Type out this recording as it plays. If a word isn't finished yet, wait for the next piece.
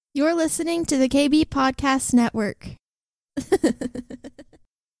You're listening to the KB Podcast Network.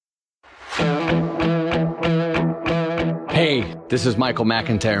 Hey, this is Michael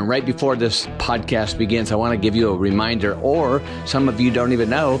McIntyre, and right before this podcast begins, I want to give you a reminder, or some of you don't even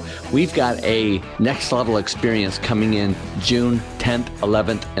know, we've got a next level experience coming in June 10th,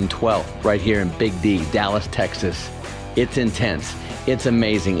 11th, and 12th, right here in Big D, Dallas, Texas. It's intense. It's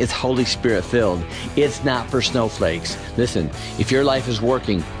amazing. It's Holy Spirit filled. It's not for snowflakes. Listen, if your life is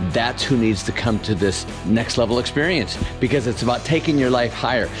working, that's who needs to come to this next level experience, because it's about taking your life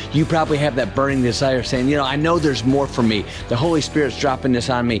higher. You probably have that burning desire saying, I know there's more for me. The Holy Spirit's dropping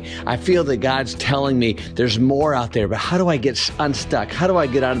this on me. I feel that God's telling me there's more out there, but how do I get unstuck? How do I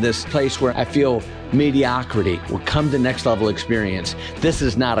get out of this place where I feel mediocrity? Well, come to Next Level Experience. This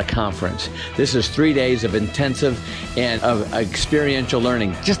is not a conference. This is 3 days of intensive and of experiential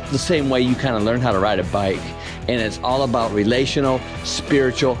learning, just the same way you kind of learn how to ride a bike. And it's all about relational,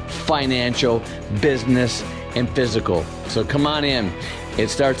 spiritual, financial, business, and physical. So come on in. It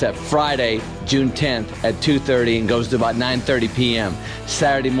starts at Friday, June 10th at 2:30 and goes to about 9:30 p.m.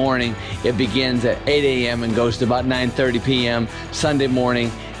 Saturday morning, it begins at 8 a.m. and goes to about 9:30 p.m. Sunday morning,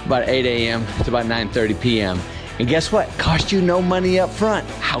 about 8 a.m. to about 9:30 p.m. And guess what? Cost you no money up front.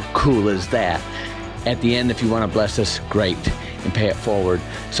 How cool is that? At the end, if you want to bless us, great, and pay it forward.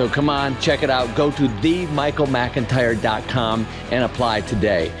 So come on, check it out. Go to themichaelmcintyre.com and apply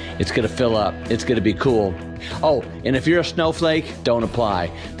today. It's going to fill up. It's going to be cool. Oh, and if you're a snowflake, don't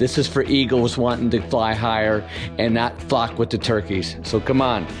apply. This is for eagles wanting to fly higher and not flock with the turkeys. So come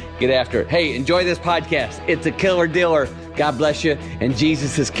on, get after it. Hey, enjoy this podcast. It's a killer dealer. God bless you, and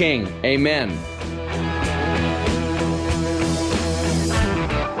Jesus is King. Amen.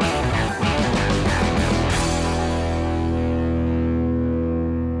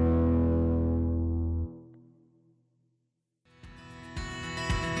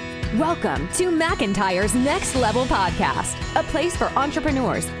 Welcome to McIntyre's Next Level Podcast, a place for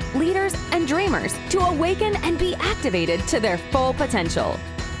entrepreneurs, leaders, and dreamers to awaken and be activated to their full potential.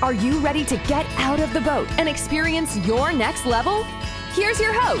 Are you ready to get out of the boat and experience your next level? Here's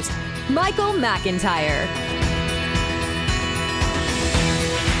your host, Michael McIntyre.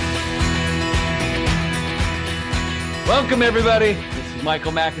 Welcome, everybody. This is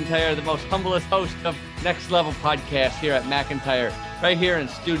Michael McIntyre, the most humblest host of Next Level Podcast here at McIntyre, right here in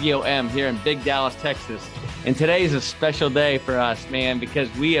Studio M here in Big Dallas, Texas. And today is a special day for us, man, because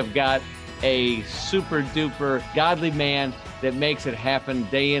we have got a super duper godly man that makes it happen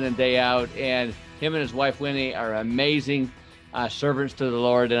day in and day out. And him and his wife, Winnie, are amazing servants to the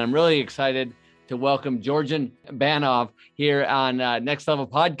Lord. And I'm really excited to welcome Georgian Banov here on Next Level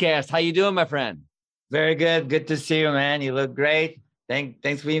Podcast. How you doing, my friend? Very good. Good to see you, man. You look great.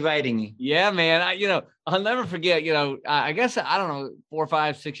 Thanks for inviting me. Yeah, man. I'll never forget, I guess, I don't know, 4,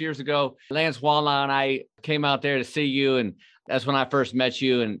 5, 6 years ago, Lance Wallnau and I came out there to see you. And that's when I first met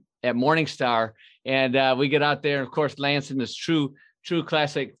you and at Morningstar. And we get out there. And of course, Lance in this true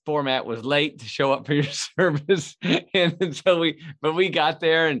classic format was late to show up for your service. And so we got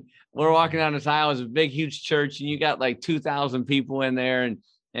there and we're walking down this aisle. It was a big, huge church. And you got like 2,000 people in there.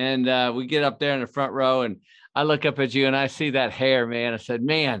 And we get up there in the front row and I look up at you and I see that hair, man. I said,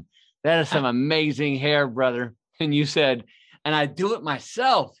 man, that is some amazing hair, brother. And you said, and I do it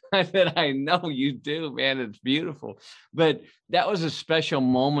myself. I said, I know you do, man. It's beautiful. But that was a special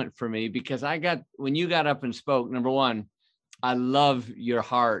moment for me because when you got up and spoke, number one, I love your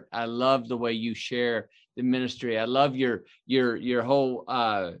heart. I love the way you share the ministry. I love your whole,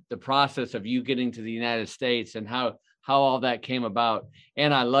 the process of you getting to the United States and how all that came about.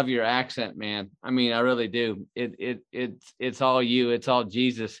 And I love your accent, man. I mean, I really do. It's all you, it's all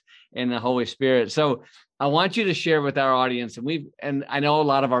Jesus and the Holy Spirit. So I want you to share with our audience, and I know a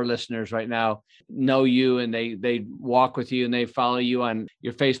lot of our listeners right now know you and they walk with you and they follow you on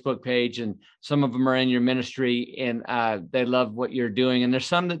your Facebook page, and some of them are in your ministry and they love what you're doing. And there's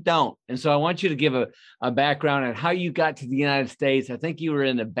some that don't. And so I want you to give a background on how you got to the United States. I think you were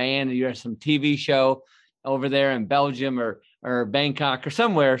in a band and you're in some TV show over there in Belgium or Bangkok or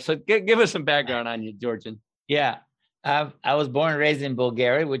somewhere. So give us some background on you, Georgian. Yeah. I was born and raised in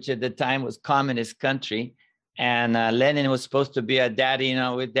Bulgaria, which at the time was communist country. And Lenin was supposed to be a daddy,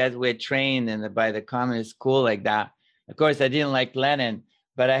 with that we're trained by the communist school like that. Of course, I didn't like Lenin,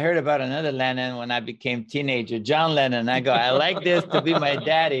 but I heard about another Lenin when I became teenager, John Lennon. I go, I like this to be my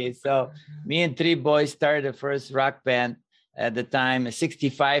daddy. So me and 3 boys started the first rock band at the time. In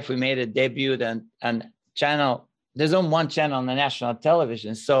 1965, we made a debut on channel. There's only one channel on the national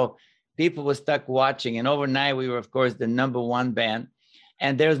television. So people were stuck watching. And overnight, we were, of course, the #1 band.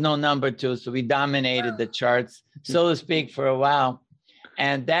 And there's no #2. So we dominated the charts, so to speak, for a while.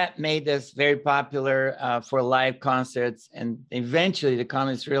 And that made us very popular for live concerts. And eventually the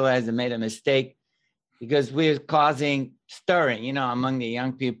communists realized they made a mistake because we were causing stirring, among the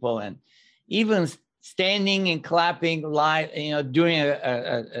young people. And even standing and clapping live, during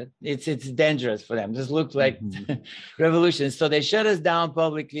it's dangerous for them. This looked like revolution. So they shut us down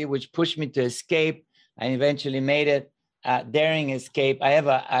publicly, which pushed me to escape. I eventually made it, daring escape. I have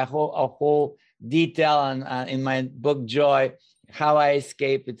a whole detail on in my book, Joy, how I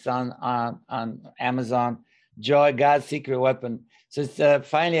escaped. It's on Amazon. Joy, God's Secret Weapon. So it's,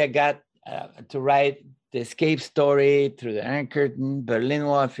 finally I got to write the escape story through the Iron Curtain, Berlin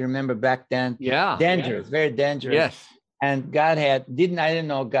Wall, if you remember back then. Yeah. Dangerous, very dangerous. Yes. And God I didn't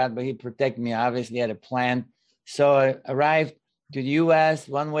know God, but he protected me. Obviously had a plan. So I arrived to the US,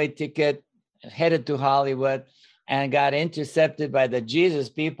 one-way ticket, headed to Hollywood, and got intercepted by the Jesus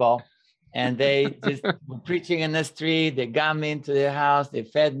people. And they just were preaching in the street. They got me into their house. They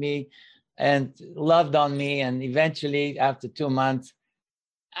fed me and loved on me. And eventually, after 2 months,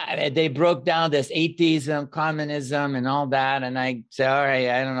 they broke down this atheism, communism, and all that. And I said, all right,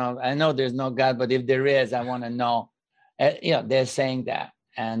 I don't know. I know there's no God, but if there is, I want to know. They're saying that.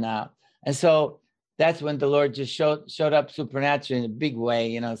 And so that's when the Lord just showed up supernaturally in a big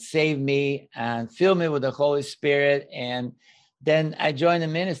way, saved me and filled me with the Holy Spirit. And then I joined the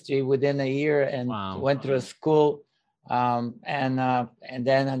ministry within a year and went through a school. And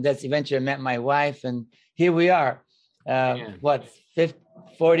then that's eventually I met my wife. And here we are,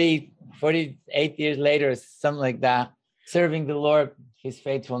 48 years later, something like that, serving the Lord. His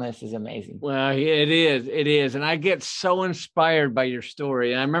faithfulness is amazing. Well, it is. And I get so inspired by your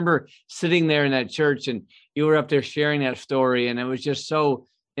story. And I remember sitting there in that church and you were up there sharing that story, and it was just so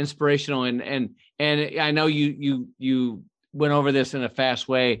inspirational. And I know you went over this in a fast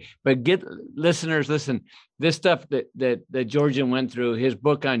way, but listeners, listen, this stuff that Georgian went through, his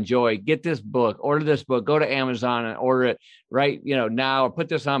book on joy, get this book, order this book, go to Amazon and order it right, now, or put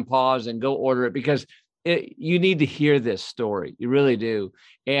this on pause and go order it, because you need to hear this story. You really do.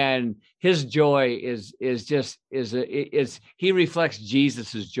 And his joy is he reflects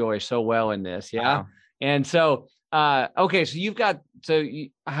Jesus's joy so well in this. Yeah. Wow. And so, okay. So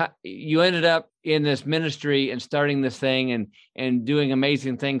you ended up in this ministry and starting this thing and doing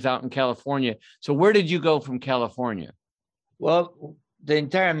amazing things out in California. So where did you go from California? Well, the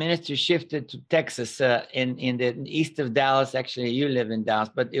entire ministry shifted to Texas, in the east of Dallas. Actually, you live in Dallas,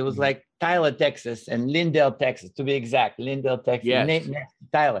 but it was like Tyler, Texas, and Lindale, Texas, to be exact. Lindale, Texas, yes. Next to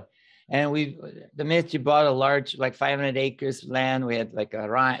Tyler. And the ministry bought a large, like 500 acres of land. We had like a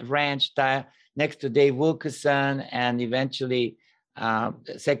ranch next to Dave Wilkerson, and eventually the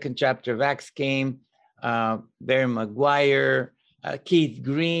second chapter of Acts came. Barry McGuire, Keith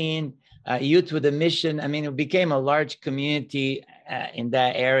Green, Youth with a Mission. I mean, it became a large community in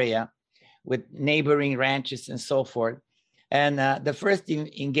that area with neighboring ranches and so forth. And the first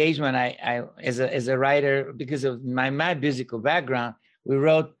engagement, I as a writer, because of my musical background, we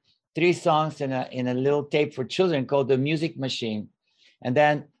wrote 3 songs in a little tape for children called The Music Machine, and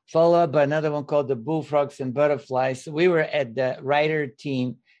then followed up by another one called The Bullfrogs and Butterflies. So we were at the writer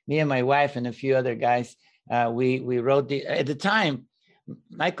team, me and my wife and a few other guys. We wrote at the time,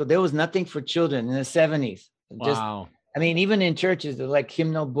 Michael, there was nothing for children in the 70s. Wow. Even in churches, there were like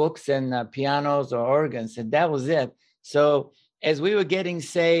hymnal books and pianos or organs, and that was it. So as we were getting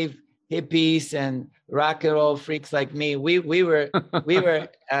saved, hippies and rock and roll freaks like me, we were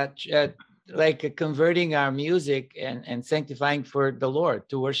like converting our music and sanctifying for the Lord,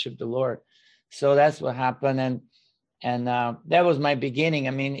 to worship the Lord. So that's what happened, and that was my beginning.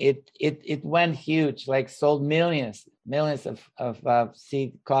 I mean, it went huge, like sold millions of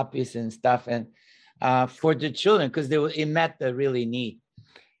CD copies and stuff, and for the children, because it met the really need.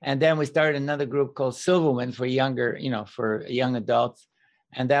 And then we started another group called Silverman for for young adults.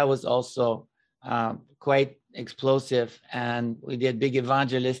 And that was also quite explosive. And we did big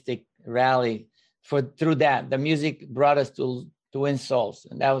evangelistic rally through that. The music brought us to win souls.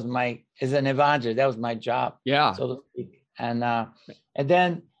 And that was as an evangelist, that was my job. Yeah. So to speak. And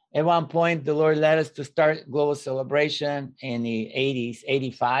then at one point, the Lord led us to start Global Celebration in the 80s,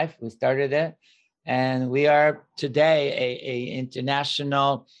 85. We started it. And we are today a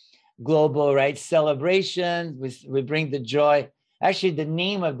international, global, celebration. We bring the joy. Actually, the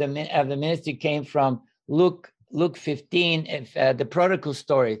name of the ministry came from Luke 15, the prodigal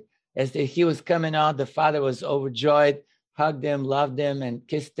story. As he was coming out, the father was overjoyed, hugged him, loved him, and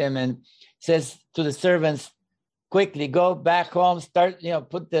kissed him, and says to the servants, "Quickly go back home, start,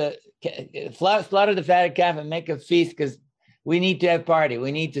 slaughter the fatted calf and make a feast, because we need to have party.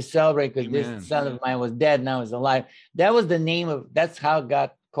 We need to celebrate because this son of mine was dead, now he's alive. That was the name of, that's how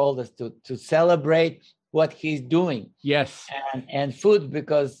God called us to celebrate what he's doing. Yes. And food,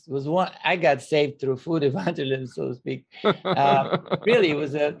 because it was one, I got saved through food evangelism, so to speak. Really,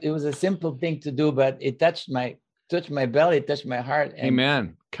 it was a simple thing to do, but it touched my belly, touched my heart.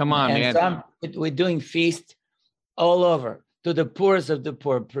 Amen. Come on, man. So we're doing feast all over to the poorest of the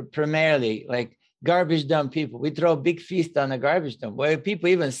poor, primarily like garbage dump people. We throw a big feast on the garbage dump where people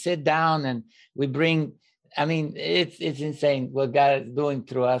even sit down, and we bring, I mean, it's insane what God is doing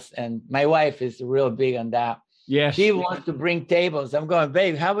through us. And my wife is real big on that. Yes. She wants to bring tables. I'm going,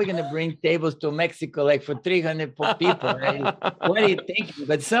 babe, how are we going to bring tables to Mexico, like for 300 people? Right? What are you thinking?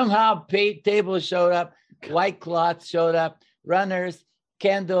 But somehow tables showed up, white cloths showed up, runners,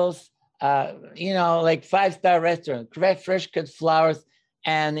 candles, like 5-star restaurant, fresh cut flowers.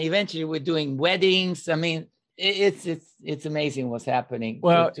 And eventually we're doing weddings. I mean, it's amazing what's happening.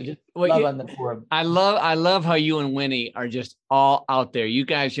 Well, to just love on the poor. I love how you and Winnie are just all out there. You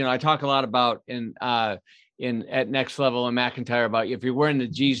guys, I talk a lot about at Next Level and McIntyre about if you're wearing the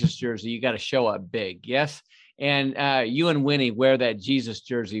Jesus jersey, you got to show up big. Yes. And you and Winnie wear that Jesus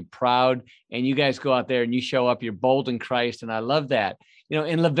jersey proud, and you guys go out there and you show up, you're bold in Christ. And I love that.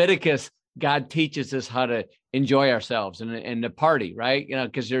 In Leviticus, God teaches us how to enjoy ourselves and the party, right?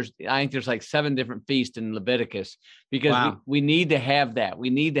 Because I think there's like 7 different feasts in Leviticus, because we need to have that. We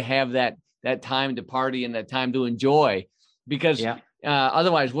need to have that time to party and that time to enjoy, because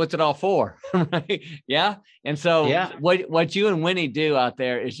otherwise, what's it all for? Right? Yeah. And so what you and Winnie do out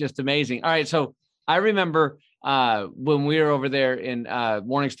there is just amazing. All right. So I remember when we were over there in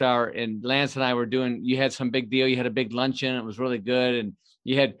Morningstar, and Lance and I were you had some big deal. You had a big luncheon. It was really good. And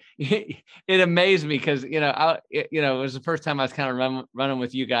you had, it amazed me because, it was the first time I was kind of running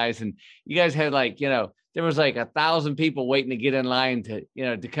with you guys, and you guys had there was like 1,000 people waiting to get in line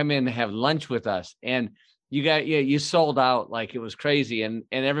to come in and have lunch with us. And you sold out like it was crazy, and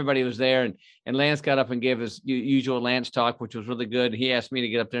everybody was there, and Lance got up and gave his usual Lance talk, which was really good. He asked me to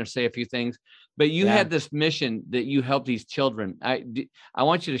get up there and say a few things, but you had this mission that you help these children. I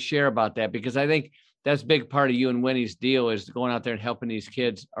want you to share about that, because I think that's a big part of you and Winnie's deal, is going out there and helping these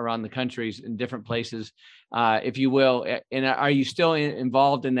kids around the countries in different places, if you will. And are you still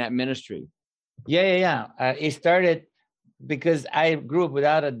involved in that ministry? Yeah. It started because I grew up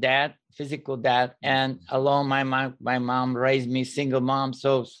without a dad, physical dad, and alone. My mom raised me, single mom.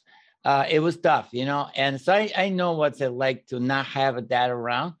 So it was tough, and so I know what's it like to not have a dad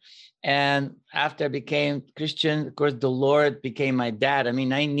around. And after I became Christian, of course, the Lord became my dad. I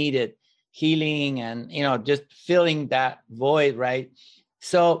mean, I needed healing and, just filling that void, right?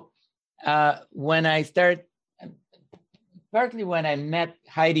 So when I met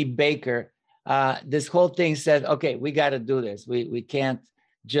Heidi Baker, this whole thing said, okay, we got to do this. We can't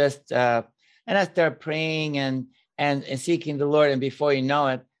just, and I started praying and seeking the Lord. And before you know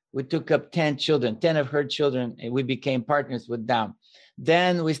it, we took up 10 of her children, and we became partners with them.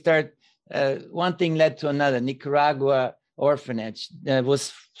 Then we start, one thing led to another. Nicaragua orphanage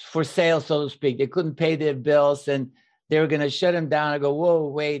was for sale, so to speak. They couldn't pay their bills, and they were going to shut them down. I go, whoa,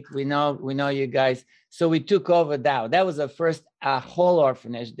 wait, we know you guys. So we took over that. That was the first whole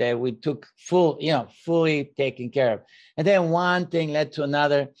orphanage that we took fully taken care of. And then one thing led to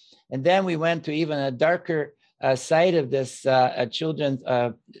another. And then we went to even a darker side of this children's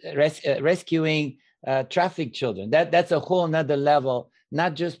rescuing trafficked children. That's a whole nother level,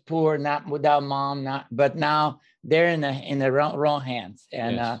 not just poor, not without mom, but now they're in the wrong hands.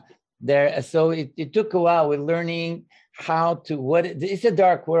 And so it took a while. We're learning how to, it's a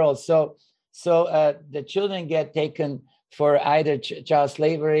dark world. So the children get taken for either child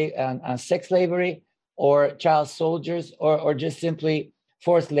slavery and sex slavery, or child soldiers, or just simply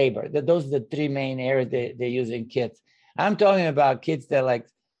forced labor. Those are the 3 main areas they're using kids. I'm talking about kids that are like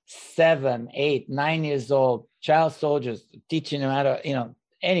 7, 8, 9 years old, child soldiers, teaching them how to,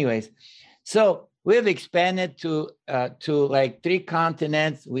 anyways. So we've expanded to like 3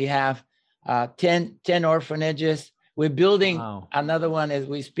 continents. We have 10 orphanages. We're building another one as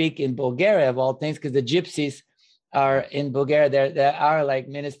we speak in Bulgaria, of all things, because the gypsies are in Bulgaria. They're our like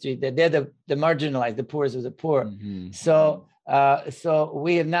ministry. They're the marginalized, the poorest of the poor. Mm-hmm. So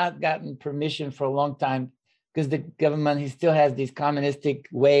we have not gotten permission for a long time, because the government, he still has these communistic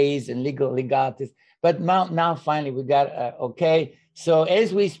ways and legalities. But now finally we got okay. So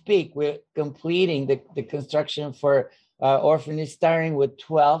as we speak, we're completing the construction for orphanage, starting with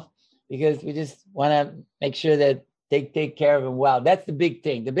 12, because we just want to make sure that they take care of them well. That's the big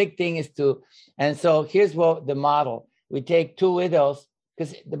thing. The big thing is and so here's what the model. We take 2 widows,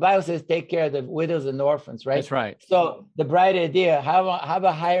 because the Bible says take care of the widows and orphans, right? That's right. So the bright idea, how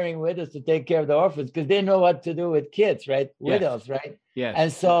about hiring widows to take care of the orphans? Because they know what to do with kids, right? Widows, right? Yes.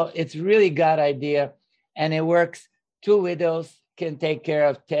 And so it's really God idea, and it works. 2 widows can take care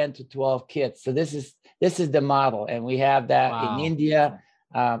of 10 to 12 kids. So this is the model, and we have that in India,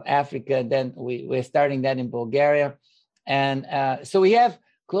 Africa, and then we're starting that in Bulgaria. And so we have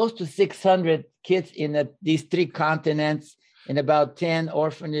close to 600 kids in these 3 continents, and about 10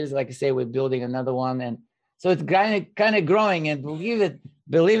 orphanages. Like I say, we're building another one. And so it's kind of growing. And believe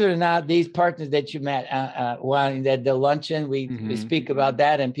it or not, these partners that you met, one at the luncheon, we speak about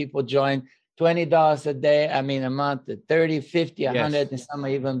that, and people join $20 a day. I mean, a month, 30, 50, 100, and some are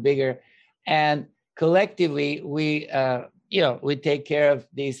even bigger. And collectively, we take care of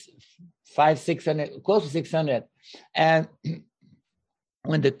these 500-600, close to 600. And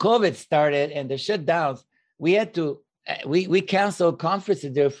when the COVID started and the shutdowns, we had to we canceled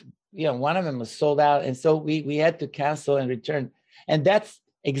conferences. There, one of them was sold out, and so we had to cancel and return. And that's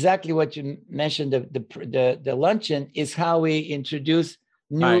exactly what you mentioned. The luncheon is how we introduce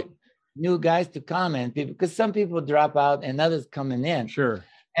new guys to come in, because some people drop out and others coming in. Sure.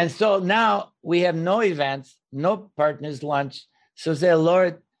 And so now we have no events, no partners lunch. So say,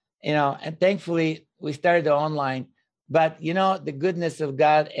 Lord, and thankfully we started the online, but the goodness of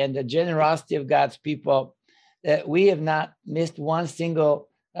God and the generosity of God's people, that we have not missed one single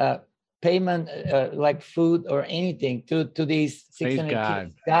payment, like food or anything to these 600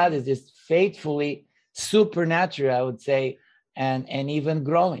 kids. God is just faithfully supernatural, I would say, and even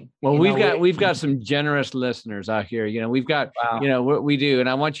growing. Well, we've got some generous listeners out here. We've got, what we do. And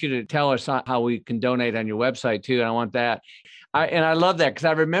I want you to tell us how we can donate on your website too. And I want that. I love that, because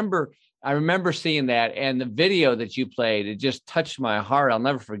I remember seeing that, and the video that you played, it just touched my heart. I'll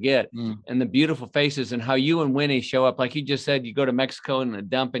never forget. And the beautiful faces, and how you and Winnie show up. Like you just said, you go to Mexico in a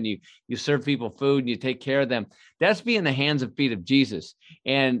dump and you serve people food and you take care of them. That's being the hands and feet of Jesus.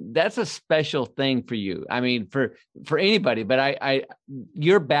 And that's a special thing for you. I mean, for anybody, but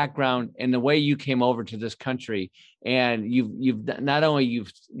your background and the way you came over to this country, and you've not only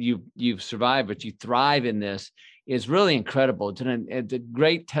you've survived, but you thrive in this, is really incredible. It's a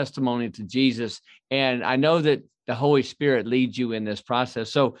great testimony to Jesus. And I know that the Holy Spirit leads you in this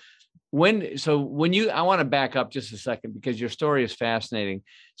process. So when I want to back up just a second, because your story is fascinating.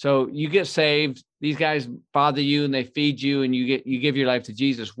 So you get saved, these guys father you and they feed you, and you give your life to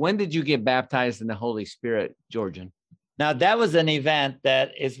Jesus. When did you get baptized in the Holy Spirit, Georgian? Now that was an event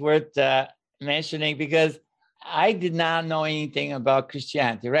that is worth mentioning, because I did not know anything about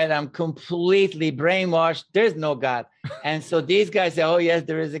Christianity, right? I'm completely brainwashed. There's no God. And so these guys say, oh, yes,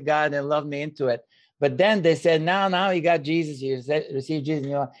 there is a God, and love me into it. But then they said, now you got Jesus. You receive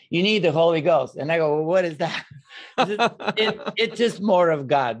Jesus. You need the Holy Ghost. And I go, well, what is that? It's just more of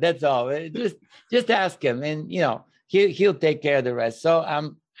God. That's all. Just ask him, and he'll take care of the rest. So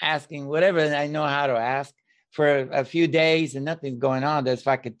I'm asking whatever I know how to ask for a few days, and nothing's going on. That's if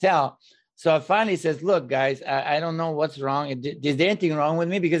I could tell. So I finally says, look, guys, I don't know what's wrong. Is there anything wrong with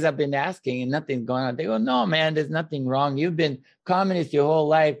me? Because I've been asking and nothing's going on. They go, no, man, there's nothing wrong. You've been communist your whole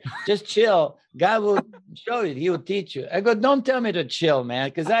life. Just chill. God will show you. He will teach you. I go, don't tell me to chill,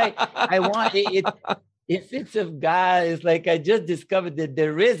 man, because I want it. If it's of God, it's like I just discovered that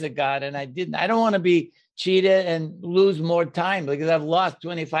there is a God, and I don't want to be cheated and lose more time, because I've lost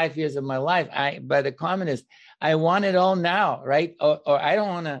 25 years of my life by the communists. I want it all now, right? Or I don't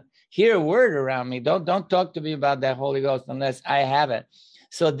want to hear a word around me. Don't talk to me about that Holy Ghost unless I have it.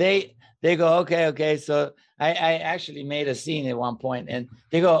 So they go, okay. So I actually made a scene at one point, and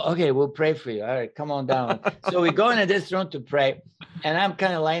they go, okay, we'll pray for you. All right, come on down. So we go into this room to pray, and I'm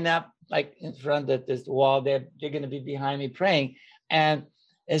kind of lined up like in front of this wall. They're going to be behind me praying, and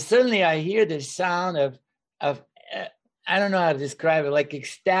suddenly I hear the sound of I don't know how to describe it, like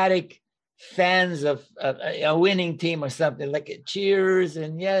ecstatic fans of a winning team or something, like cheers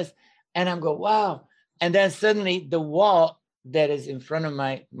and yes. And I'm going, wow. And then suddenly the wall that is in front of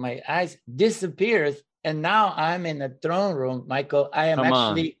my eyes disappears. And now I'm in the throne room, Michael. I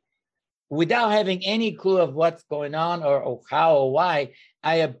am without having any clue of what's going on or how or why,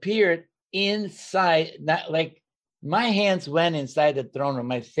 I appeared inside, not like my hands went inside the throne room,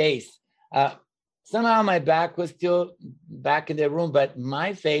 my face. Somehow my back was still back in the room, but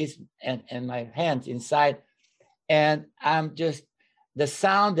my face and my hands inside. And I'm just, the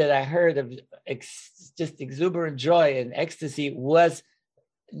sound that I heard of just exuberant joy and ecstasy was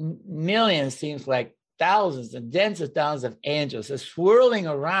millions, seems like thousands and tens of thousands of angels swirling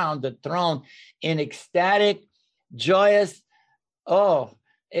around the throne in ecstatic, joyous. Oh,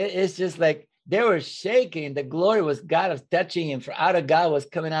 it's just like they were shaking. The glory was God was touching him. For out of God was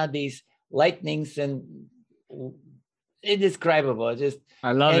coming out these lightnings and indescribable. Just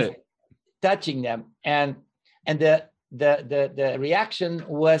I love it. Touching them. And the reaction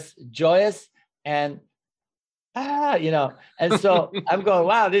was joyous and and so I'm going,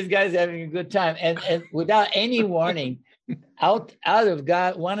 wow, this guy's having a good time. And without any warning, out of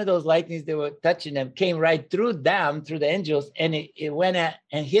God, one of those lightnings that were touching them came right through them, through the angels, and it went at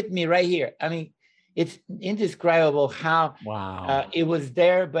and hit me right here. I mean, it's indescribable how it was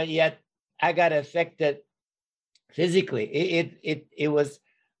there, but yet I got affected physically. It was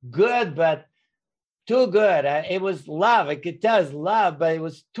good, but too good. It was love. I could tell it's love, but it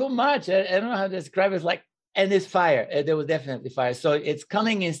was too much. I don't know how to describe it. It's like, and there's fire. There was definitely fire. So it's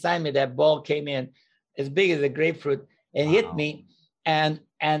coming inside me. That ball came in as big as a grapefruit and hit me, and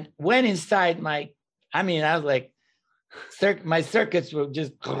went inside I was like, my circuits were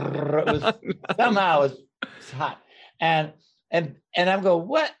just somehow it was hot, and I'm going,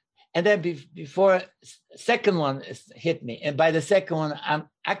 what? And then before second one hit me, and by the second one,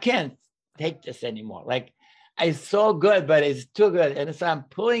 I can't take this anymore. Like, it's so good, but it's too good, and so I'm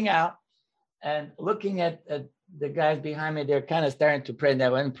pulling out and looking at the guys behind me. They're kind of starting to pray, and they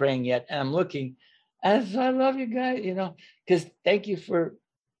weren't praying yet, and I'm looking. And so I love you guys, because thank you for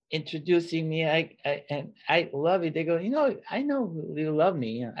introducing me. I love it. They go, I know you love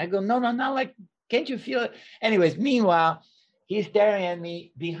me. I go, no, not like, can't you feel it? Anyways, meanwhile, he's staring at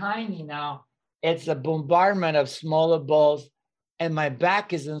me. Behind me now, it's a bombardment of smaller balls, and my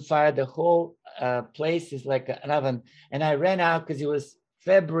back is on fire. The whole place is like an oven. And I ran out because it was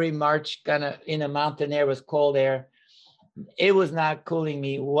February, March, kind of in a mountain air, was cold air. It was not cooling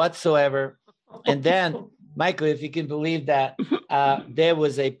me whatsoever. And then, Michael, if you can believe that, there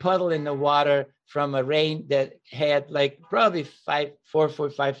was a puddle in the water from a rain that had like probably 4 or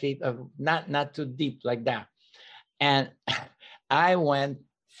 5 feet of not too deep like that. And I went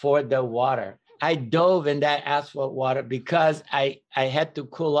for the water. I dove in that asphalt water because I had to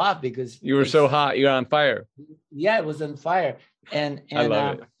cool off because you were so hot. You were on fire. Yeah, it was on fire. And I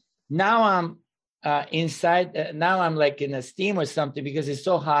love it. Now I'm inside. Now I'm like in a steam or something because it's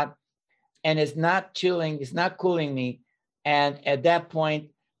so hot. And it's not chilling, it's not cooling me. And at that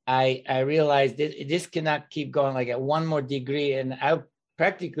point, I realized this cannot keep going like at 1 more degree. And I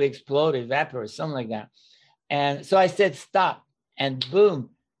practically exploded, evaporated, something like that. And so I said, stop. And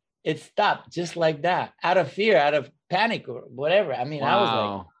boom, it stopped just like that, out of fear, out of panic or whatever. I mean, I was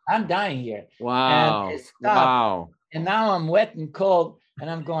like, I'm dying here. Wow. And it stopped. And now I'm wet and cold. And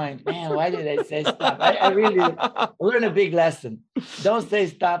I'm going, man, why did I say stop? I really learned a big lesson. Don't say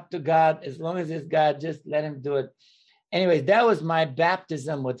stop to God. As long as it's God, just let him do it. Anyways, that was my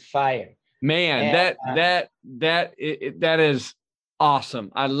baptism with fire. Man, and, that is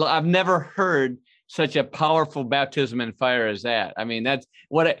awesome. I've never heard such a powerful baptism in fire as that. I mean, that's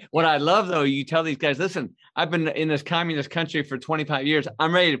what I love, though. You tell these guys, listen, I've been in this communist country for 25 years.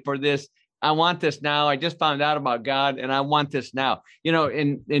 I'm ready for this. I want this now. I just found out about God and I want this now.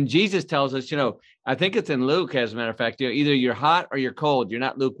 And Jesus tells us, I think it's in Luke, as a matter of fact, either you're hot or you're cold. You're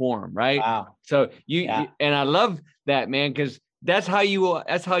not lukewarm, right? Wow. So and I love that, man, because that's how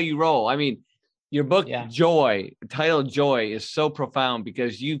you roll. I mean, your book, Joy, titled Joy, is so profound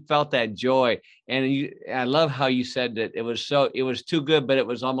because you felt that joy. And I love how you said that it was too good, but it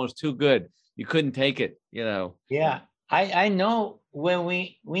was almost too good. You couldn't take it, Yeah. I know when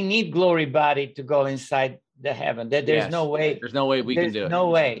we need glory body to go inside the heaven, that there's no way. There's no way we can do it. There's no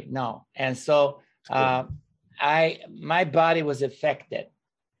way. No. And so my body was affected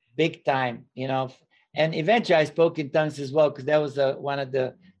big time, and eventually I spoke in tongues as well, because that was one of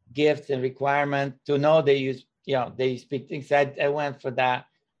the gifts and requirement to know they use, they speak things. I went for that.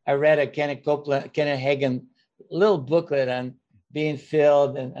 I read a Kenneth Hagin little booklet on being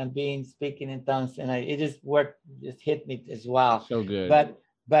filled and speaking in tongues, and it just hit me as well. So good.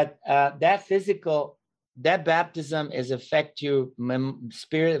 But that baptism is affect you,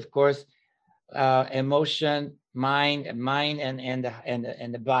 spirit, of course, emotion, mind, and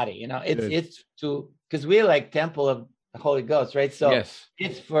the body. It's because we're like temple of the Holy Ghost, right? So yes.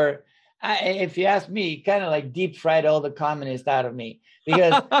 It's for. If you ask me, kind of like deep fried all the communists out of me,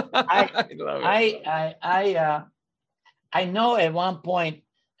 because I know at one point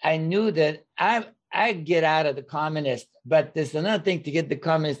I knew that I get out of the communist, but there's another thing to get the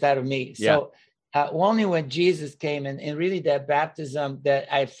communist out of me. So only when Jesus came and really that baptism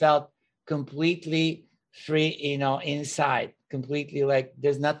that I felt completely free, inside, completely like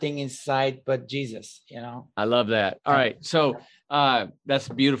there's nothing inside but Jesus, I love that. All right. So That's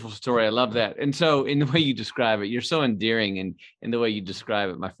a beautiful story. I love that. And so in the way you describe it, you're so endearing in the way you describe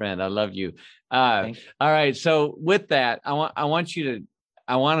it, my friend. I love you. All right. So with that, I want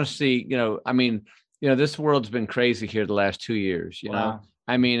to see, this world's been crazy here the last 2 years, you know,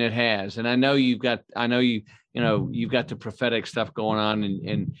 I mean, it has. And I know you've got the prophetic stuff going on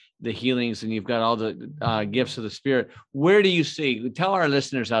and the healings, and you've got all the gifts of the Spirit. Where do you see? Tell our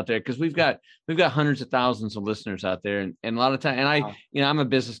listeners out there, because we've got hundreds of thousands of listeners out there, and a lot of time. And I'm a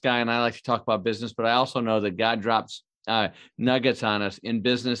business guy, and I like to talk about business, but I also know that God drops nuggets on us in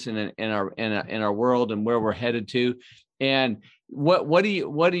business and in our world and where we're headed to. And what do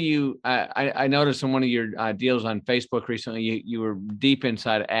you? I noticed in one of your deals on Facebook recently, you were deep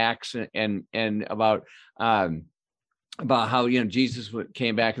inside Acts and about how Jesus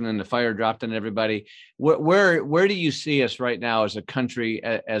came back and then the fire dropped on everybody. Where do you see us right now as a country,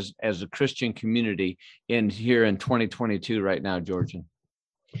 as a Christian community here in 2022 right now, Georgian?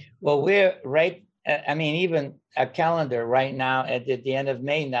 Well, we're right. I mean, even a calendar right now at the end of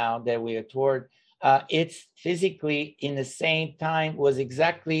May now that we are toward. It's physically in the same time, was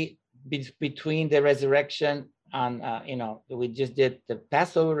exactly between the resurrection on, we just did the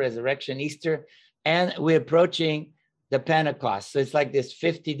Passover, resurrection, Easter, and we're approaching the Pentecost. So it's like this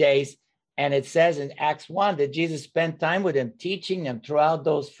 50 days. And it says in Acts 1 that Jesus spent time with them, teaching them throughout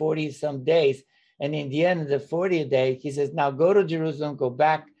those 40 some days. And in the end of the 40th day, he says, now go to Jerusalem, go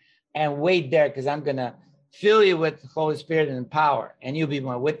back and wait there, because I'm going to fill you with the Holy Spirit and power, and you'll be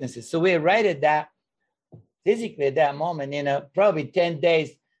my witnesses. So we're right at that, physically at that moment, probably 10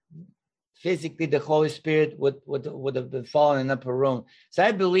 days, physically the Holy Spirit would have been falling in the upper room. So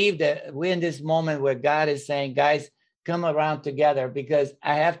I believe that we're in this moment where God is saying, guys, come around together, because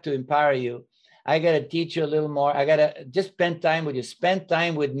I have to empower you. I got to teach you a little more. I got to just spend time with you. Spend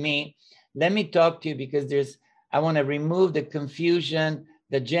time with me. Let me talk to you, because I want to remove the confusion,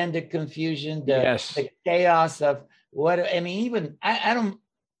 the gender confusion, the chaos of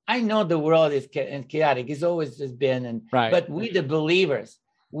I know the world is chaotic. It's always just been, but we the believers,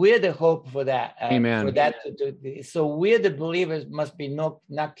 we're the hope for that. Amen. For that, so we're the believers must be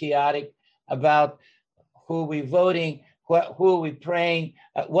not chaotic about who we're voting, who are we praying,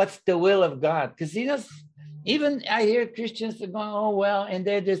 what's the will of God? Because even I hear Christians are going, oh well, and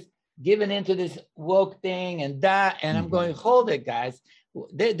they're just giving into this woke thing and that, and I'm going, hold it, guys.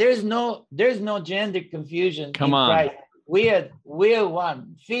 There's no gender confusion. Come on. Christ. We're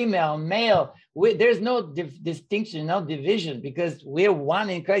one, female, male. There's no distinction, no division, because we're one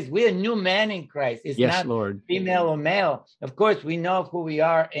in Christ. We're a new man in Christ. It's not Lord. Female or male. Of course, we know who we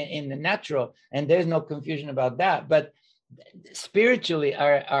are in the natural, and there's no confusion about that. But spiritually,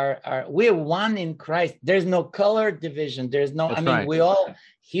 we're one in Christ. There's no color division. There's no. We're all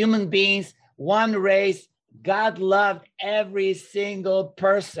human beings, one race. God loved every single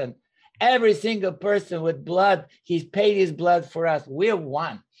person with blood. He's paid his blood for us. We're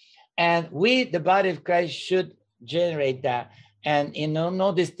one. And we, the body of Christ, should generate that. And,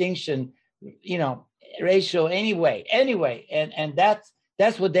 no distinction, racial anyway. And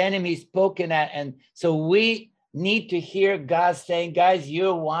that's what the enemy is poking at. And so we need to hear God saying, guys,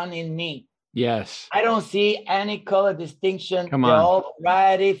 you're one in me. Yes. I don't see any color distinction. Come on. They're all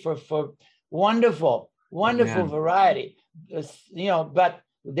variety for wonderful Amen. Variety, but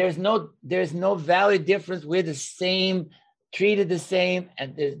there's no value difference. We're the same, treated the same,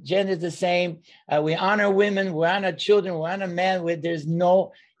 and the gender is the same. We honor women, we honor children, we honor men. There's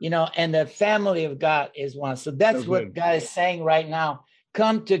no, and the family of God is one. So that's what God is saying right now.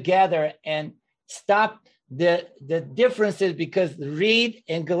 Come together and stop the differences, because read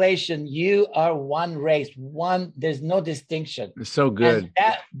in Galatians, you are one race, one. There's no distinction. It's so good.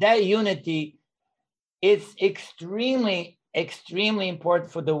 And that unity. It's extremely, extremely important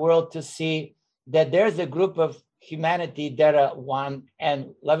for the world to see that there's a group of humanity that are one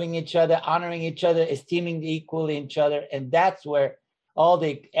and loving each other, honoring each other, esteeming equally each other. And that's where all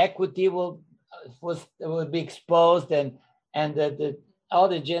the equity will be exposed, and all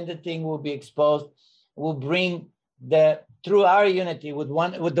the gender thing will be exposed, will bring through our unity with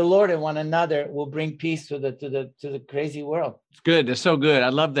the Lord and one another, will bring peace to the crazy world. It's good. It's so good. I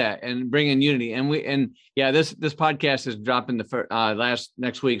love that, and bringing unity. And this podcast is dropping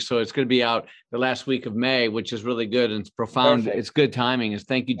next week, so it's going to be out the last week of May, which is really good and it's profound. Perfect. It's good timing. It's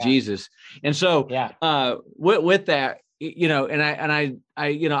thank you, Jesus. And so, with that,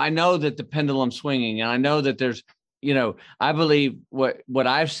 I know that the pendulum's swinging, and I know that there's. I believe what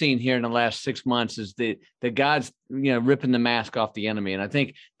I've seen here in the last 6 months is that God's, ripping the mask off the enemy. And I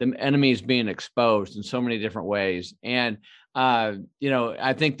think the enemy is being exposed in so many different ways. And, I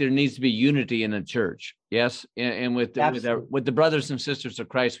think there needs to be unity in the church. Yes, and with Absolutely. the brothers and sisters of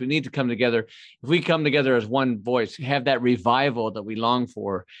Christ, we need to come together. If we come together as one voice, have that revival that we long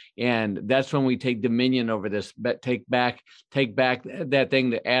for, and that's when we take dominion over this. But take back that thing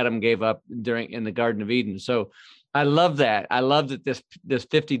that Adam gave up in the Garden of Eden. So, I love that. I love that this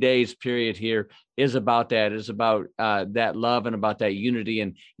 50 days period here is about that. It's about that love and about that unity,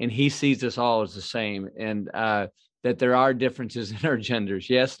 and He sees us all as the same, and that there are differences in our genders.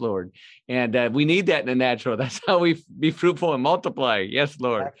 Yes, Lord. And we need that in the natural. That's how we be fruitful and multiply. Yes,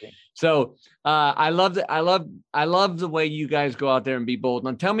 Lord. Exactly. So I love that. I love the way you guys go out there and be bold.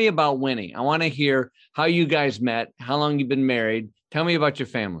 Now tell me about Winnie. I want to hear how you guys met, how long you've been married. Tell me about your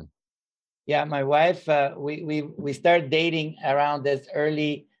family. Yeah, my wife, we started dating around this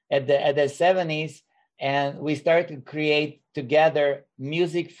early at the 70s, and we started to create together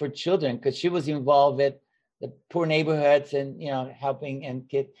music for children because she was involved with the poor neighborhoods and helping and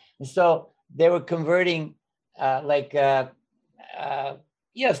kids. And so they were converting Snow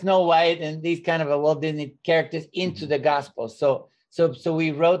White and these kind of Walt Disney characters into the gospel. So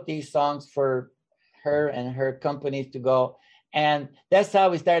we wrote these songs for her and her companies to go, and that's how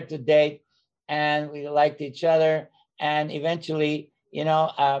we started to date. And we liked each other, and eventually,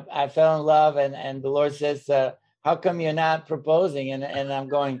 I fell in love, and the Lord says, "How come you're not proposing?" And I'm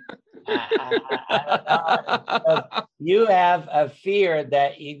going, I don't know. You have a fear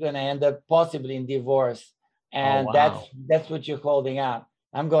that you're going to end up possibly in divorce, and that's what you're holding out.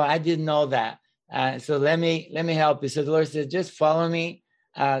 I'm going, I didn't know that. So let me help you. So the Lord says, just follow me.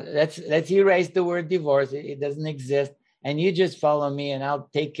 Let's erase the word divorce. It doesn't exist. And you just follow me, and I'll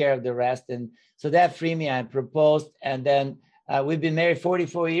take care of the rest. And so that freed me. I proposed, and then we've been married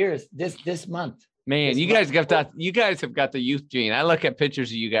 44 years this month. Man, you guys have got the youth gene. I look at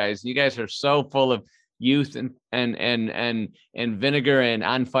pictures of you guys. You guys are so full of youth and vinegar and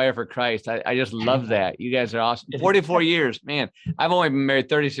on fire for Christ. I just love that. You guys are awesome. 44 years, man. I've only been married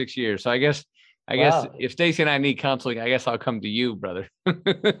 36 years. So I guess if Stacy and I need counseling, I guess I'll come to you, brother.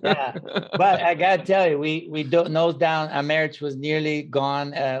 Yeah, but I gotta tell you, we don't nose down. Our marriage was nearly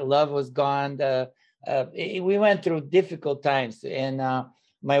gone. Love was gone. We went through difficult times, and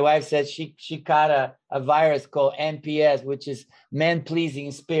my wife said she caught a virus called NPS, which is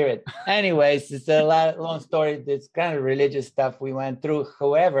man-pleasing spirit. Anyways, it's a long story. It's kind of religious stuff we went through.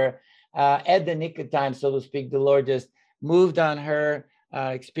 However, at the nick of time, so to speak, the Lord just moved on her,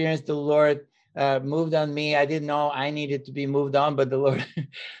 experienced the Lord, moved on me. I didn't know I needed to be moved on, but the Lord,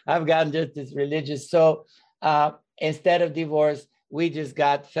 I've gotten just this religious. So instead of divorce, we just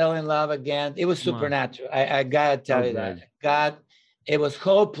fell in love again. It was supernatural. I gotta tell you that. God, it was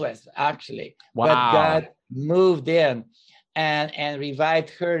hopeless, actually. Wow. But God moved in and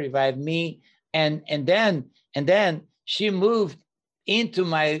revived her, revived me. And then she moved into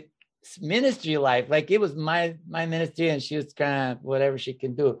my ministry life. Like it was my ministry, and she was kind of whatever she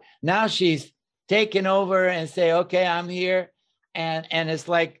can do. Now she's taken over and say, okay, I'm here. And it's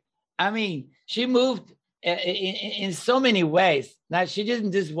like, I mean, she moved in so many ways. Now she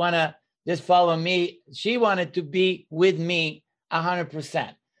didn't just want to just follow me. She wanted to be with me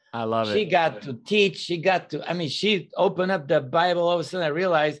 100%. I love it. She got to teach. She opened up the Bible. All of a sudden I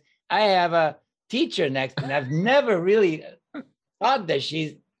realized I have a teacher next to me. I've never really thought that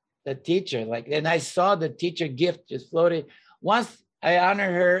she's the teacher. And I saw the teacher gift just floated. Once I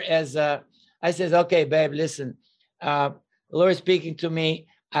honor her as I says, okay, babe, listen, the Lord is speaking to me.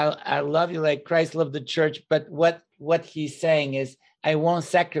 I love you like Christ loved the church. But what he's saying is, I won't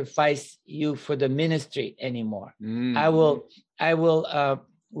sacrifice you for the ministry anymore. I will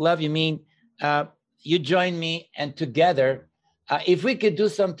love you. You join me, and together, if we could do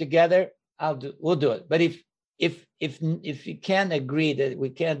something together, we'll do it. But if you can't agree that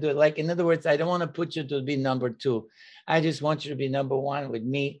we can't do it, like, in other words, I don't want to put you to be number two. I just want you to be number one with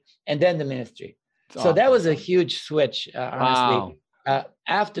me, and then the ministry. That's awesome. That was a huge switch, honestly. Wow.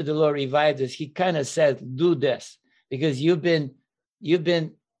 After the Lord revived us, he kind of said, do this, because you've been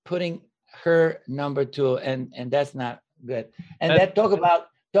putting her number two, and that's not good. And that talk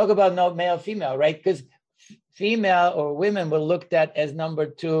about no male, female, right? Because female or women were looked at as number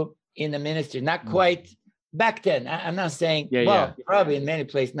two in the ministry. Not quite back then. I'm not saying, probably in many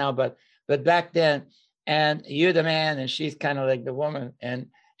places now, but back then, and you're the man, and she's kind of like the woman. And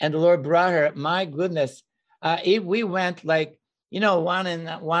the Lord brought her, my goodness, we went like, one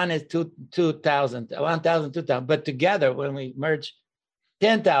is 2,000, 1,000, 2,000, but together when we merged,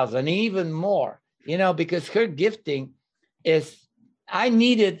 10,000, even more, because her gifting is, I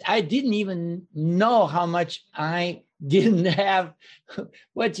didn't even know how much I didn't have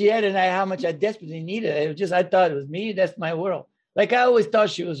what she had, and how much I desperately needed. It was just, I thought it was me. That's my world. Like I always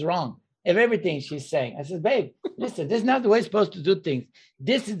thought she was wrong. of everything she's saying. I said, babe, listen, this is not the way you're supposed to do things.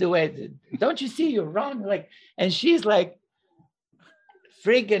 This is the way. Don't you see you're wrong? Like, and she's like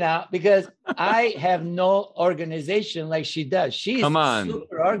freaking out because I have no organization like she does. She's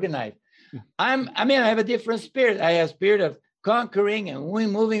super organized. I have a different spirit. I have a spirit of conquering and we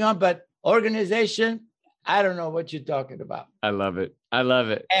moving on, but organization, I don't know what you're talking about. I love it. I love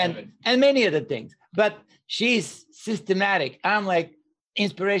it. And many other things, but she's systematic. I'm like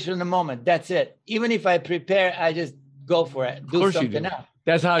inspiration in the moment. That's it. Even if I prepare, I just go for it. Do something else.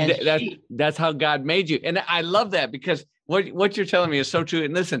 That's how God made you. And I love that because what you're telling me is so true.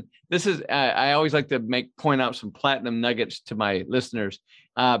 And listen, this is, I always like to point out some platinum nuggets to my listeners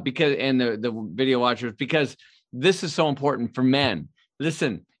because, and the video watchers, because this is so important for men.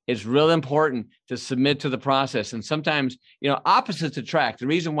 Listen, it's real important to submit to the process. And sometimes, opposites attract. The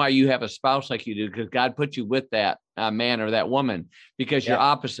reason why you have a spouse like you do, because God put you with that man or that woman, because you're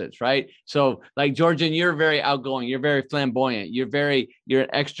opposites, right? So like Georgian, you're very outgoing. You're very flamboyant. You're an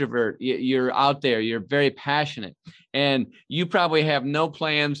extrovert. You're out there. You're very passionate. And you probably have no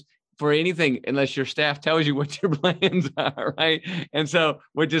plans for anything unless your staff tells you what your plans are, right? And so,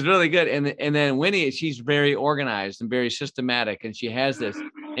 which is really good. And then Winnie, she's very organized and very systematic, and she has this.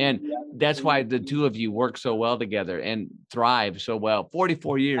 And that's why the two of you work so well together and thrive so well.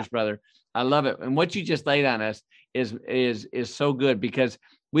 44 years, brother. I love it. And what you just laid on us is so good because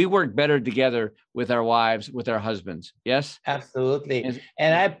we work better together with our wives, with our husbands. Yes? Absolutely.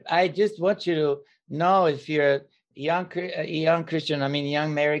 And I just want you to know, if you're a young Christian,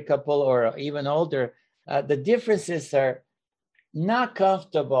 young married couple or even older, the differences are not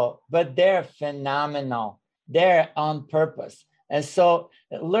comfortable, but they're phenomenal. They're on purpose. And so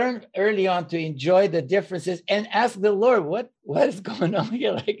learn early on to enjoy the differences and ask the Lord, what is going on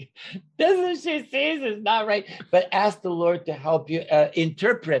here? Like, doesn't she see it's not right? But ask the Lord to help you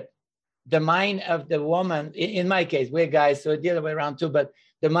interpret the mind of the woman. In my case, we're guys, so the other way around too, but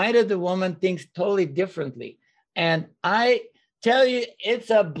the mind of the woman thinks totally differently. And I tell you, it's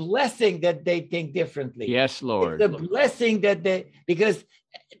a blessing that they think differently. Yes, Lord. It's a blessing that because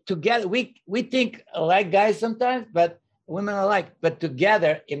together, we think like guys sometimes, but women alike, but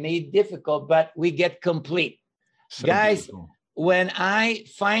together it may be difficult, but we get complete. So guys, beautiful. When I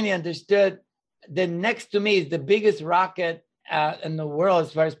finally understood that next to me is the biggest rocket in the world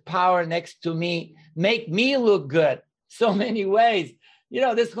as far as power next to me, make me look good so many ways.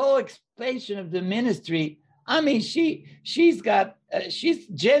 This whole expansion of the ministry, she's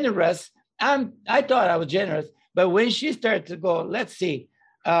generous. I thought I was generous, but when she started to go, let's see,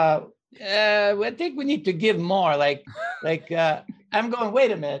 I think we need to give more. I'm going,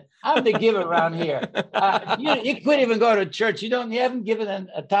 wait a minute, I'm the giver around here. You couldn't even go to church. You haven't given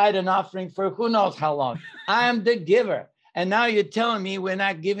a tithe and offering for who knows how long. I'm the giver. And now you're telling me we're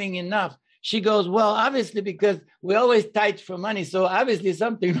not giving enough. She goes, well, obviously, because we always tithe for money. So obviously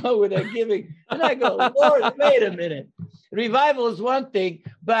something wrong with our giving. And I go, Lord, wait a minute. Revival is one thing,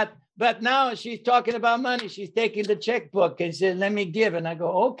 but now she's talking about money. She's taking the checkbook and she said, let me give. And I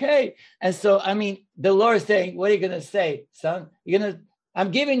go, okay. And so, the Lord is saying, what are you going to say, son? I'm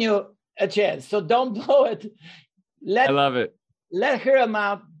giving you a chance. So don't blow it. I love it. Let her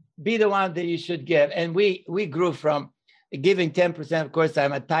amount be the one that you should give. And we grew from giving 10%. Of course,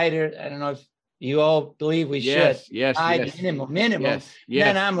 I'm a tither. I don't know if you all believe we should. Yes. Minimum. Yes.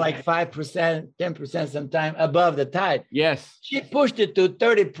 Then I'm like 5%, 10% sometime above the tithe. Yes. She pushed it to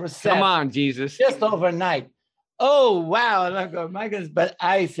 30%. Come on, Jesus. Just overnight. Oh, wow. And I go, my goodness. But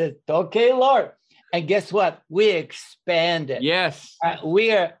I said, okay, Lord. And guess what? We expanded. Yes.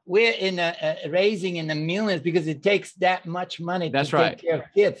 We're in raising in the millions because it takes that much money to take care of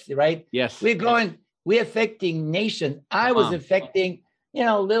kids, right? Yes. We're affecting nations. I was affecting,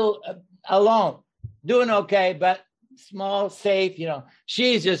 little alone, doing okay, but small, safe,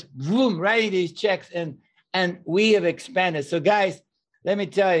 she's just boom, writing these checks and we have expanded. So guys, let me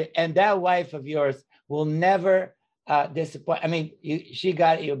tell you, and that wife of yours will never disappoint. She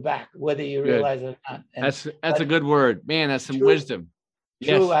got you back, whether you realize it or not. That's a good word, man. That's some wisdom.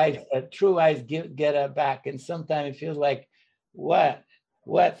 True eyes get her back. And sometimes it feels like,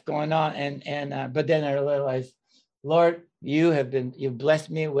 what's going on? And but then I realized, Lord, you've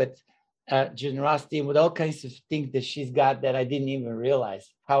blessed me with generosity and with all kinds of things that she's got that I didn't even realize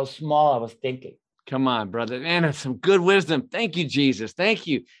how small I was thinking. Come on, brother. Man, that's some good wisdom. Thank you, Jesus. Thank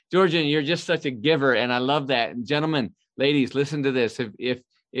you, Georgian. You're just such a giver, and I love that. And gentlemen, ladies, listen to this.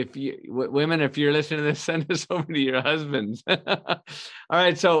 If you women, if you're listening to this, send this over to your husbands. All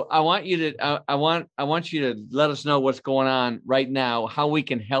right. So I want you to let us know what's going on right now, how we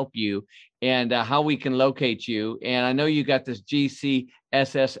can help you. and how we can locate you. And I know you got this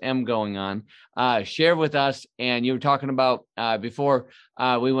GCSSM going on. Share with us. And you were talking about before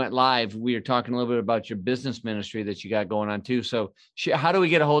we went live, we were talking a little bit about your business ministry that you got going on too. So how do we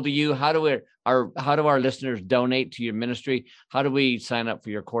get a hold of you? How do our listeners donate to your ministry? How do we sign up for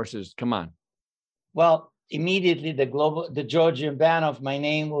your courses? Come on. Well, immediately the Georgian Banov, my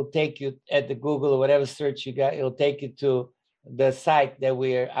name will take you at the Google or whatever search you got. It'll take you to the site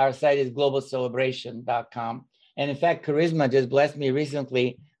our site is globalcelebration.com. And in fact, Charisma just blessed me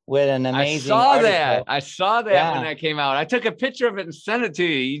recently with an amazing article. I saw that when that came out. I took a picture of it and sent it to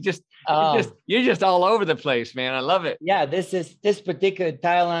you. You're just all over the place, man. I love it. Yeah, this particular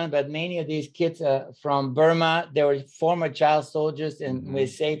Thailand, but many of these kids from Burma, they were former child soldiers and we're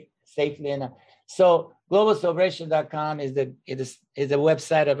safely in. So globalcelebration.com is the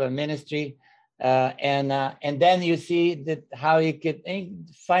website of a ministry. And then you see how you could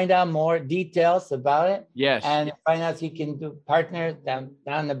find out more details about it. Yes. And find out you can do partner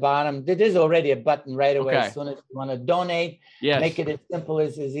down the bottom. There is already a button right away. Okay. As soon as you want to donate, yes. Make it as simple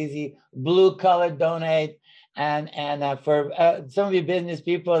as easy. Blue color donate. And for some of you business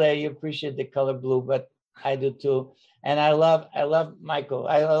people that you appreciate the color blue, but I do too. And I love Michael.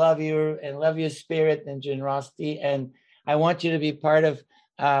 I love you and love your spirit and generosity. And I want you to be part of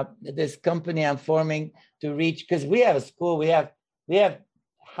this company I'm forming to reach, because we have a school, we have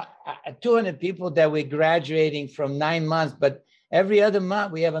 200 people that we're graduating from 9 months, but every other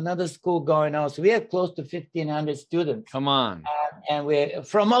month we have another school going on. So we have close to 1,500 students. Come on. And we're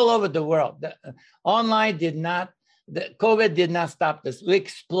from all over the world. COVID did not stop this. We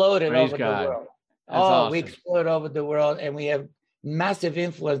exploded Praise over God. the world. Awesome. We exploded over the world, and we have massive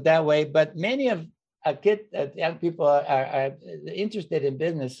influence that way. But many of young people are interested in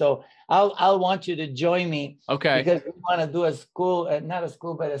business. So I'll want you to join me. Okay. Because we want to do a school, not a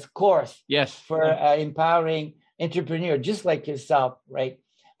school, but a course. Yes. For empowering entrepreneurs just like yourself, right?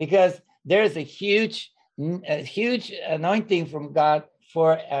 Because there's a huge anointing from God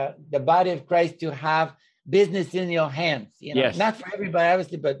for the body of Christ to have business in your hands. Yes. Not for everybody,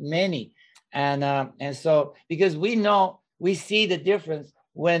 obviously, but many. And so because we see the difference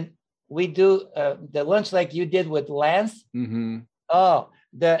when we do the lunch like you did with Lance. Mm-hmm. Oh,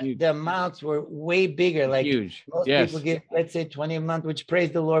 the amounts were way bigger. Like huge. Most people give, let's say, 20 a month, which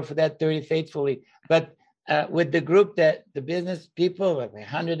praise the Lord for that, 30 faithfully. But with the group that the business people, like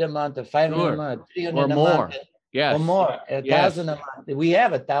 100 a month, or 500 a month, 300 or a more. month. Yes. Or more, 1,000 a month. We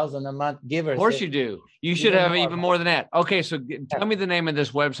have 1,000 a month givers. Of course you do. You should have even more than that. Okay, so tell me the name of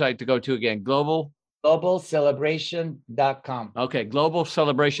this website to go to again. Globalcelebration.com. Okay,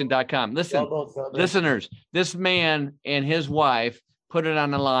 globalcelebration.com. Listen, listeners, this man and his wife put it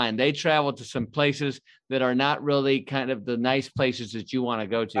on the line. They travel to some places that are not really kind of the nice places that you want to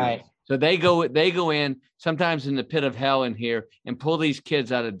go to. Right. So they go in sometimes in the pit of hell in here and pull these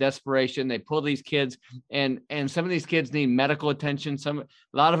kids out of desperation. They pull these kids and some of these kids need medical attention. A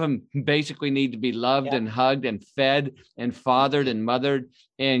lot of them basically need to be loved and hugged and fed and fathered and mothered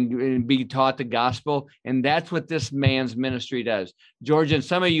and be taught the gospel. And that's what this man's ministry does. Georgian,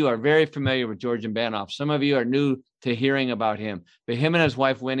 some of you are very familiar with Georgian Banov. Some of you are new to hearing about him, but him and his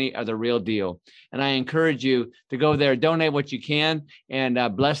wife, Winnie, are the real deal. And I encourage you to go there, donate what you can, and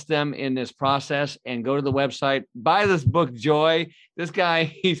bless them in this process, and go to the website, buy this book, Joy. This guy,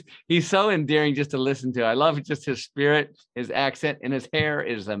 he's so endearing just to listen to. I love just his spirit, his accent, and his hair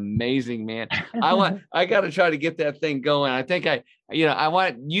is amazing, man. I got to try to get that thing going. I think I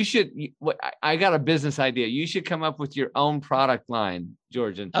got a business idea. You should come up with your own product line,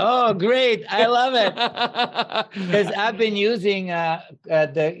 Georgian. Oh, great. I love it. Because I've been using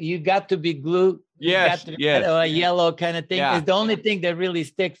you got to be glue. Yes. A yellow kind of thing. Yeah. It's the only thing that really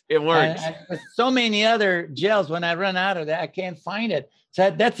sticks. It works. So many other gels, when I run out of that, I can't find it.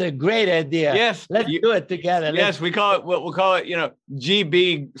 So that's a great idea. Yes. Let's do it together. Yes, we'll call it,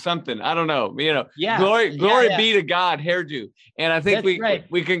 GB something. I don't know. Yeah. Glory be to God hairdo. And I think we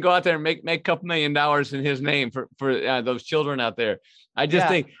can go out there and make a couple $1 million in his name for those children out there. I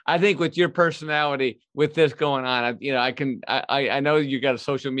think with your personality, with this going on, I know you got a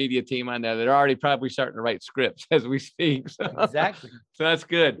social media team on there that are already probably starting to write scripts as we speak. So. Exactly. So that's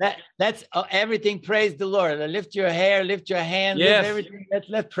good. That's everything. Praise the Lord. Lift your hair, lift your hand, lift everything.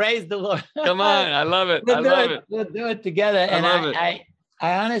 Let's praise the Lord. Come on. I love it. We'll do it together. I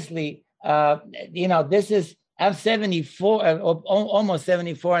honestly, this is, I'm 74, almost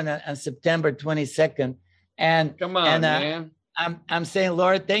 74 on September 22nd. And come on, man. I'm saying,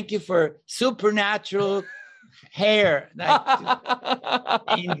 Lord, thank you for supernatural hair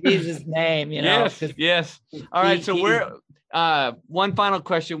in Jesus' name. Yes. All right. So one final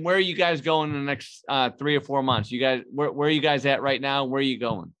question. Where are you guys going in the next 3 or 4 months? You guys, where are you guys at right now? Where are you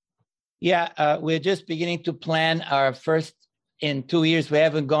going? Yeah, we're just beginning to plan our first in 2 years. We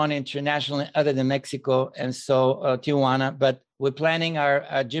haven't gone internationally other than Mexico and so Tijuana, but we're planning our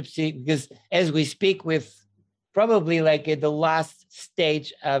gypsy, because as we speak, with probably like at the last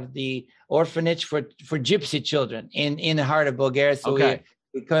stage of the orphanage for gypsy children in the heart of Bulgaria. So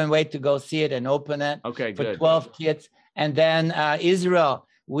we can't wait to go see it and open it for good. 12 kids. And then Israel,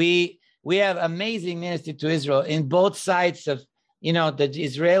 we have amazing ministry to Israel in both sides of, the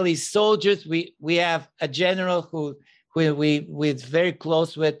Israeli soldiers. We have a general who we're very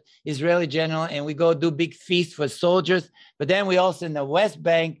close with, Israeli general, and we go do big feasts for soldiers. But then we also in the West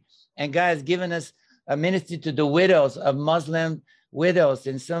Bank, and God has given us a ministry to the widows of Muslim widows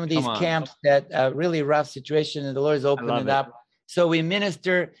in some of these camps that really rough situation, and the Lord is opening it up. So we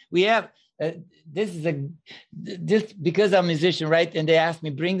minister. We have this because I'm a musician, right? And they asked me,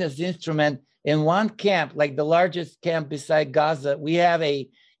 bring this instrument. In one camp, like the largest camp beside Gaza, we have a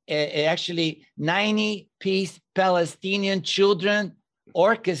actually 90-piece Palestinian children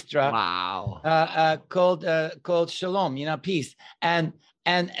orchestra. Wow. Called Shalom, peace. And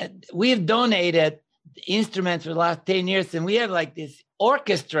we've donated instruments for the last 10 years, and we have like this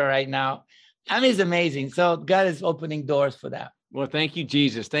orchestra right now. I mean, it's amazing. So God is opening doors for that. Well, thank you,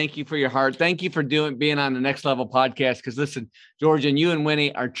 Jesus. Thank you for your heart. Thank you for being on the Next Level podcast. Because listen, George, and you and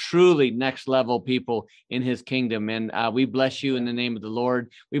Winnie are truly next level people in his kingdom. And we bless you in the name of the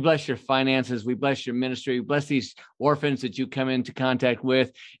Lord. We bless your finances. We bless your ministry. We bless these orphans that you come into contact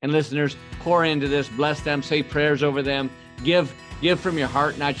with. And listeners, pour into this, bless them, say prayers over them, give from your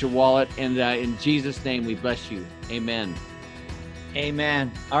heart, not your wallet. And in Jesus' name, we bless you. Amen. Amen.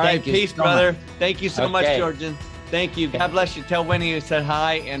 All right. Peace, brother. Thank you so much, Georgian. Thank you. God bless you. Tell Winnie you said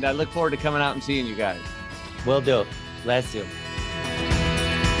hi, and I look forward to coming out and seeing you guys. Will do. Bless you.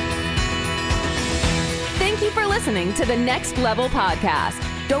 Thank you for listening to the Next Level podcast.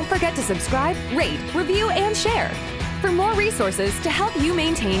 Don't forget to subscribe, rate, review, and share. For more resources to help you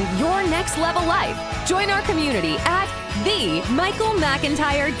maintain your next level life, join our community at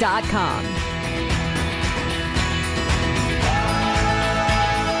themichaelmcintyre.com.